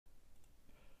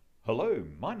Hello,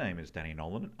 my name is Danny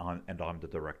Nolan and I'm the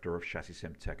Director of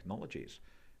ChassisSim Technologies.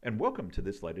 And welcome to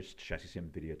this latest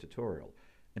ChassisSim video tutorial.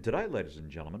 And today, ladies and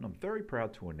gentlemen, I'm very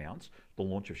proud to announce the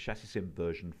launch of ChassisSim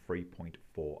version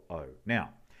 3.40.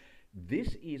 Now,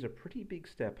 this is a pretty big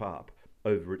step up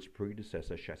over its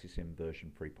predecessor, ChassisSim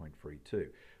version 3.32.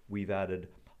 We've added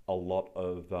a lot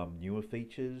of newer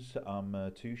features to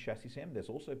ChassisSim. There's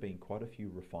also been quite a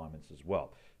few refinements as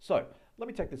well. So let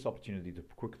me take this opportunity to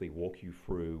quickly walk you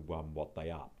through what they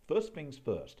are. First things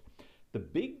first, the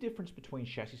big difference between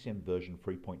ChassisSim version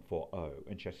 3.40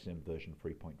 and ChassisSim version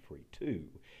 3.32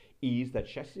 is that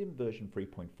ChassisSim version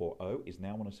 3.40 is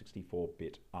now on a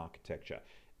 64-bit architecture.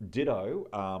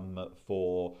 Ditto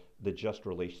for the just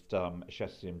released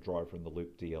ChassisSim driver and the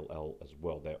loop DLL as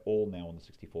well. They're all now on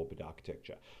the 64-bit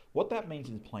architecture. What that means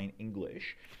in plain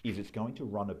English is it's going to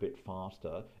run a bit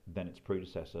faster than its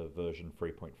predecessor version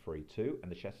 3.32,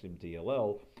 and the ChassisSim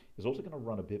DLL is also going to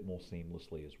run a bit more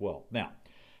seamlessly as well. Now,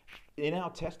 in our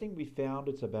testing, we found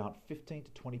it's about 15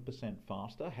 to 20%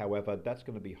 faster. However, that's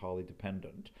going to be highly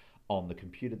dependent on the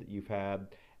computer that you've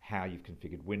had, how you've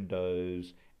configured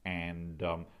Windows, and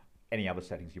any other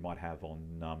settings you might have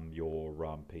on your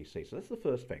PC. So that's the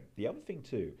first thing. The other thing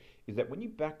too is that when you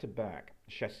back-to-back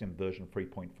ChassisSim version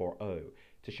 3.40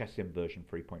 to ChassisSim version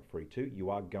 3.32, you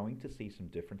are going to see some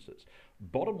differences.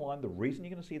 Bottom line, the reason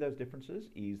you're going to see those differences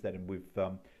is that with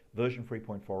version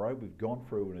 3.40, we've gone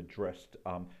through and addressed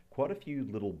quite a few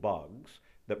little bugs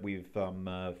that we've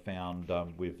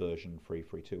found with version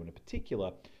 3.32. And in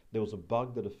particular, there was a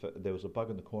bug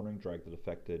in the cornering drag that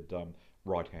affected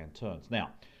right-hand turns.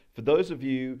 Now, for those of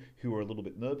you who are a little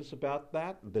bit nervous about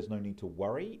that, there's no need to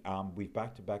worry. We've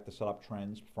back-to-back the setup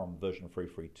trends from version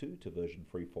 3.32 to version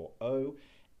 3.40,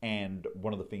 and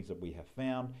one of the things that we have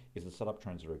found is the setup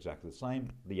trends are exactly the same.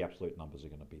 The absolute numbers are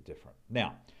going to be different.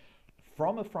 Now,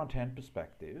 from a front-end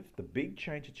perspective, the big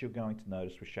change that you're going to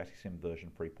notice with ChassisSim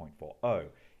version 3.40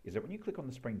 is that when you click on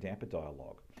the spring damper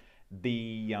dialog,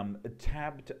 the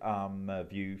tabbed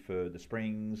view for the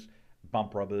springs,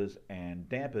 bump rubbers, and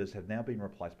dampers have now been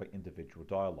replaced by individual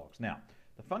dialogues. Now,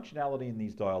 the functionality in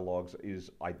these dialogues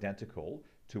is identical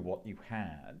to what you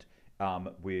had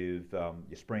with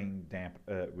your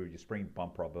spring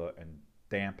bump rubber and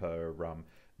damper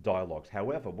dialogues.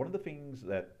 However, one of the things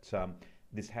that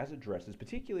this has addressed is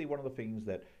particularly one of the things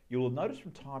that you'll notice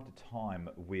from time to time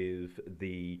with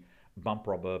the bump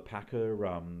rubber packer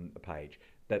page,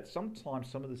 that sometimes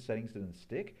some of the settings didn't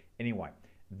stick. Anyway,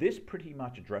 this pretty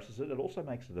much addresses it. It also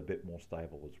makes it a bit more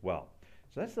stable as well.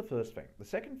 So that's the first thing. The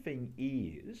second thing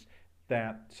is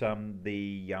that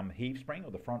the heave spring,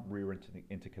 or the front rear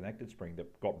interconnected spring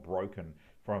that got broken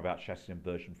from about ChassisSim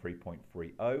version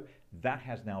 3.30, that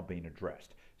has now been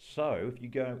addressed. So if you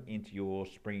go into your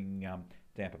spring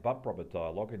damper bump rubber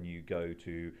dialog and you go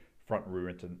to front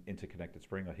rear interconnected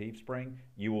spring or heave spring,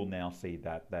 you will now see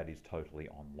that that is totally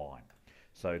online.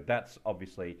 So that's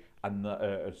obviously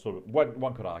a sort of,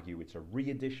 one could argue it's a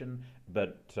re-edition,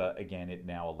 but again, it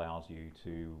now allows you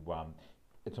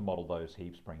to model those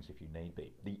heave springs if you need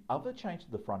be. The other change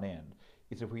to the front end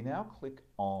is if we now click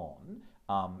on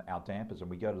our dampers and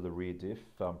we go to the rear diff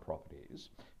properties,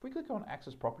 if we click on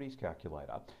Access Properties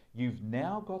Calculator, you've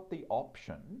now got the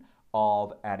option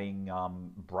of adding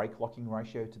brake locking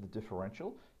ratio to the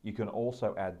differential. You can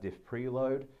also add diff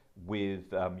preload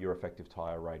with your effective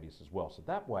tire radius as well. So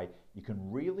that way you can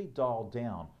really dial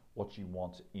down what you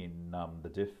want in the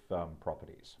diff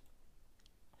properties.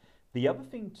 The other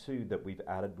thing too that we've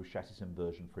added with ChassisSim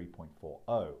version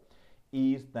 3.40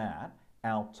 is that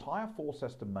our tire force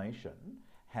estimation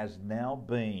has now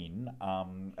been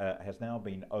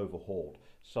overhauled.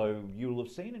 So you'll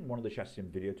have seen in one of the ChassisSim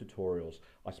video tutorials,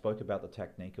 I spoke about the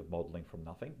technique of modeling from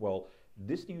nothing. Well,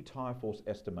 this new tire force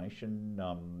estimation,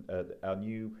 our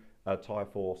new tire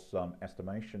force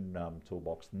estimation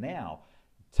toolbox now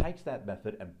takes that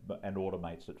method and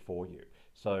automates it for you.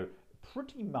 So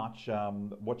pretty much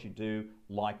what you do,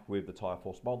 like with the tire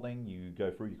force modeling, you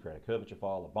go through, you create a curvature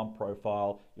file, a bump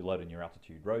profile, you load in your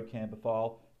altitude road camber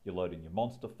file, you load in your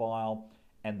monster file,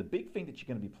 and the big thing that you're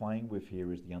going to be playing with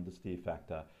here is the understeer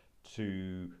factor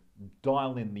to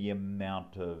dial in the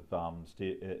amount of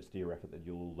steer effort that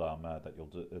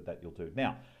you'll do.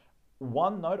 Now,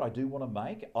 one note I do want to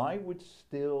make: I would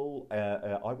still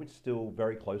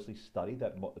very closely study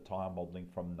that tire modeling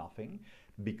from nothing,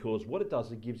 because what it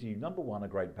does, it gives you, number one, a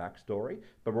great backstory,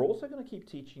 but we're also going to keep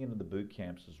teaching it in the boot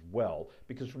camps as well,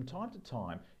 because from time to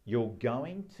time you're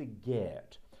going to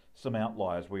get some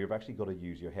outliers where you've actually got to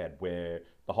use your head, where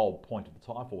the whole point of the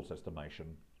tire force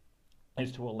estimation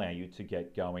is to allow you to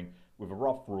get going with a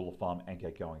rough rule of thumb and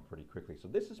get going pretty quickly. So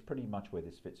this is pretty much where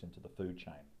this fits into the food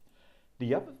chain.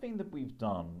 The other thing that we've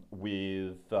done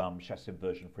with ChassisSim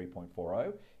version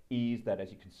 3.40 is that,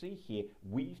 as you can see here,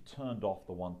 we've turned off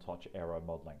the one-touch Aero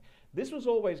modeling. This was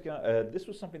this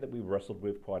was something that we wrestled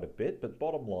with quite a bit, but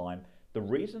bottom line, the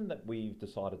reason that we've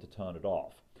decided to turn it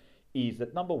off is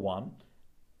that, number one,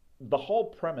 the whole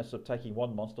premise of taking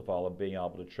one monster file and being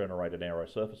able to generate an Aero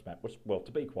surface map was, well,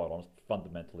 to be quite honest,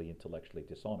 fundamentally intellectually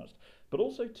dishonest. But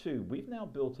also, too, we've now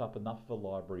built up enough of a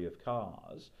library of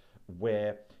cars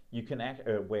where you can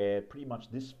where pretty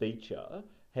much this feature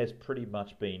has pretty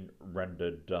much been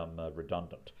rendered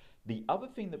redundant. The other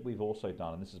thing that we've also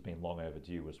done, and this has been long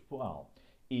overdue as well,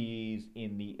 is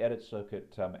in the edit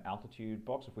circuit altitude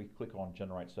box. If we click on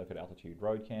generate circuit altitude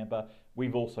road camber,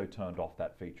 we've also turned off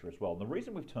that feature as well. And the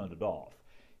reason we've turned it off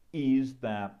is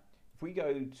that if we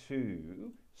go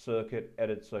to circuit,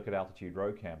 edit circuit altitude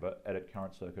road camber, edit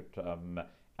current circuit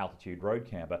altitude road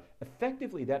camber,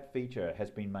 effectively that feature has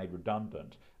been made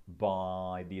redundant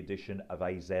by the addition of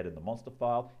AZ in the monster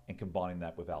file and combining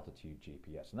that with altitude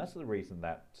GPS. And that's the reason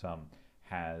that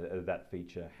that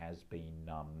feature has been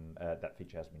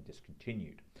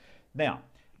discontinued. Now,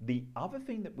 the other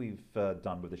thing that we've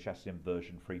done with the ChassisSim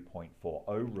version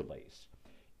 3.40 release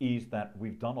is that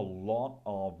we've done a lot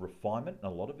of refinement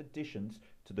and a lot of additions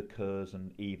to the KERS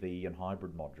and EV and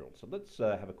hybrid modules. So let's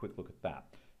have a quick look at that.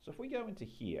 So if we go into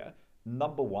here,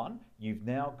 number one, you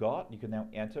can now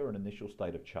enter an initial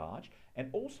state of charge, and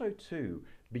also too,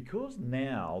 because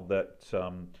now that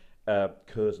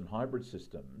KERS and hybrid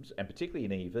systems, and particularly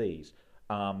in EVs,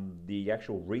 the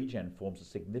actual regen forms a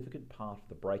significant part of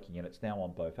the braking, and it's now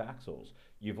on both axles.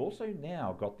 You've also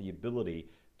now got the ability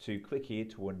to click here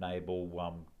to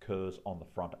enable KERS on the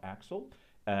front axle.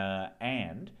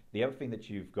 And the other thing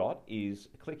that you've got is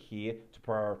click here to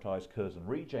prioritize KERS and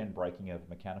regen braking over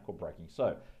mechanical braking.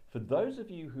 So for those of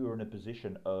you who are in a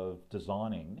position of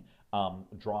designing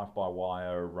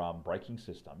drive-by-wire braking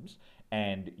systems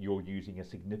and you're using a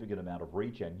significant amount of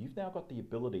regen, you've now got the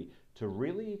ability to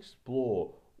really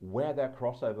explore where that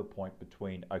crossover point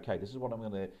between, okay, this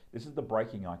is the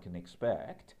braking I can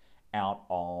expect out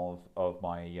of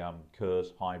my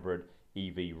KERS hybrid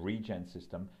EV regen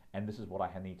system, and this is what I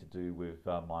need to do with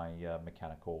my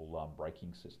mechanical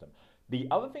braking system. The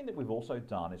other thing that we've also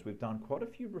done is we've done quite a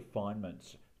few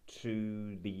refinements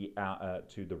to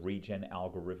the regen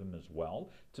algorithm as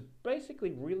well, to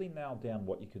basically really nail down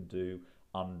what you can do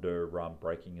under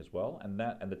braking as well, and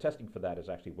the testing for that has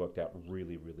actually worked out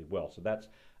really, really well. So that's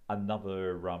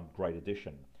another great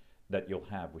addition that you'll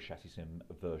have with ChassisSim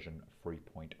version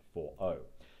 3.40.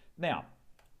 Now,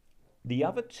 the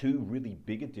other two really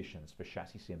big additions for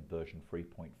ChassisSim version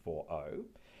 3.40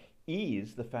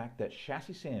 is the fact that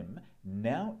ChassisSim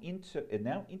now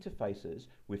interfaces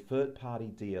with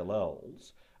third-party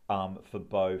DLLs for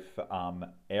both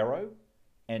aero,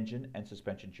 engine, and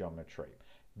suspension geometry.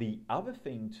 The other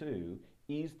thing too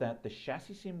is that the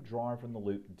ChassisSim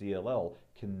driver-in-the-loop DLL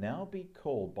can now be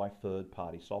called by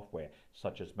third-party software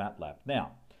such as MATLAB.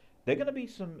 Now,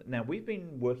 we've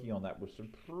been working on that with some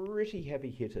pretty heavy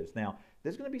hitters. Now,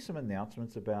 there's going to be some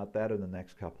announcements about that in the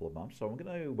next couple of months, so I'm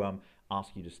going to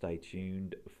ask you to stay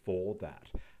tuned for that.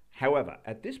 However,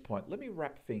 at this point, let me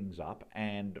wrap things up,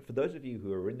 and for those of you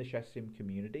who are in the ChassisSim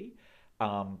community,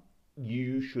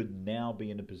 you should now be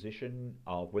in a position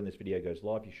of, when this video goes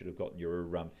live, you should have gotten your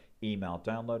email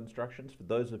download instructions. For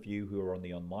those of you who are on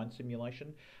the online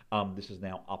simulation, this is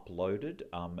now uploaded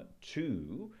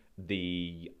to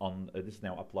the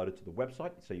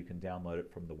website, so you can download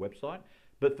it from the website.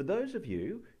 But for those of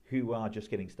you who are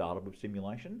just getting started with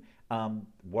simulation,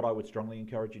 what I would strongly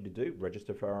encourage you to do,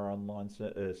 register for our online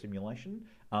simulation,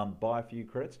 buy a few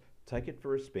credits, take it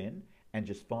for a spin, and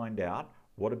just find out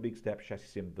what a big step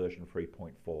ChassisSim version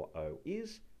 3.40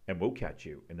 is, and we'll catch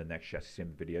you in the next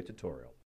ChassisSim video tutorial.